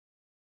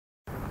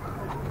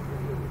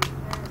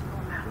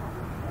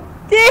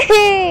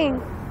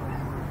Dang!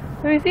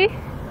 Let me see.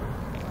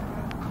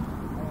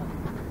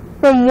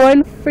 From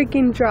one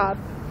freaking drop.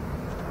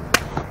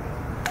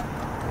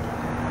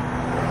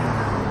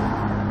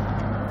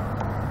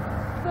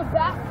 The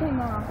back came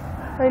off.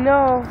 I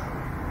know.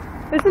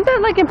 Isn't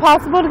that like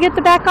impossible to get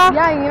the back off?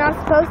 Yeah, you're not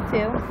supposed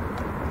to.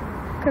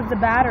 Because the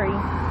battery.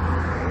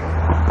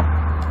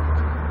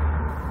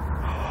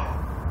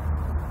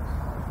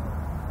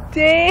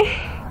 Dang.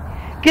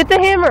 Get the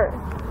hammer.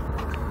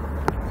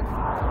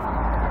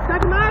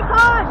 Stuck in my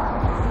iPod.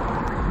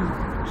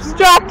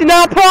 Distracting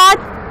iPod.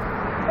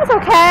 That's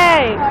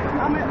okay.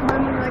 I'm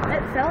gonna like,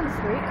 it fell in the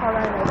street. I'll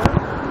run it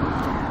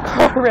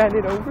over. Ran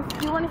it over.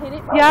 Do you want to hit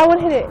it? Yeah, I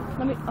want to hit it.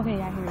 Let me. Okay,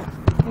 yeah, here it is.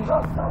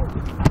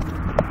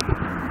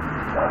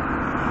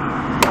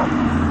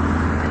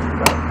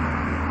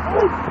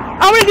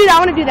 I want to do that. I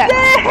want to do that.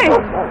 Dang!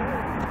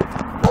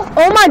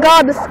 Oh my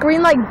god, the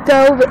screen like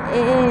dove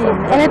in.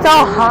 And it's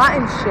all hot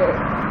and shit.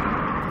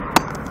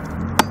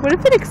 What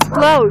if it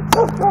explodes?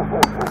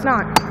 It's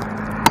not.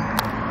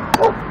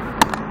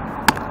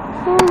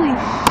 Holy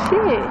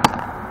shit.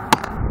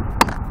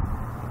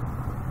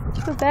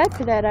 I feel bad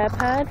for that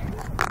iPod.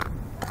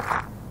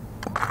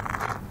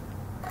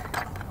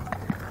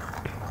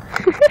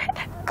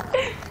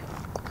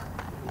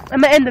 I'm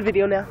gonna end the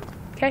video now.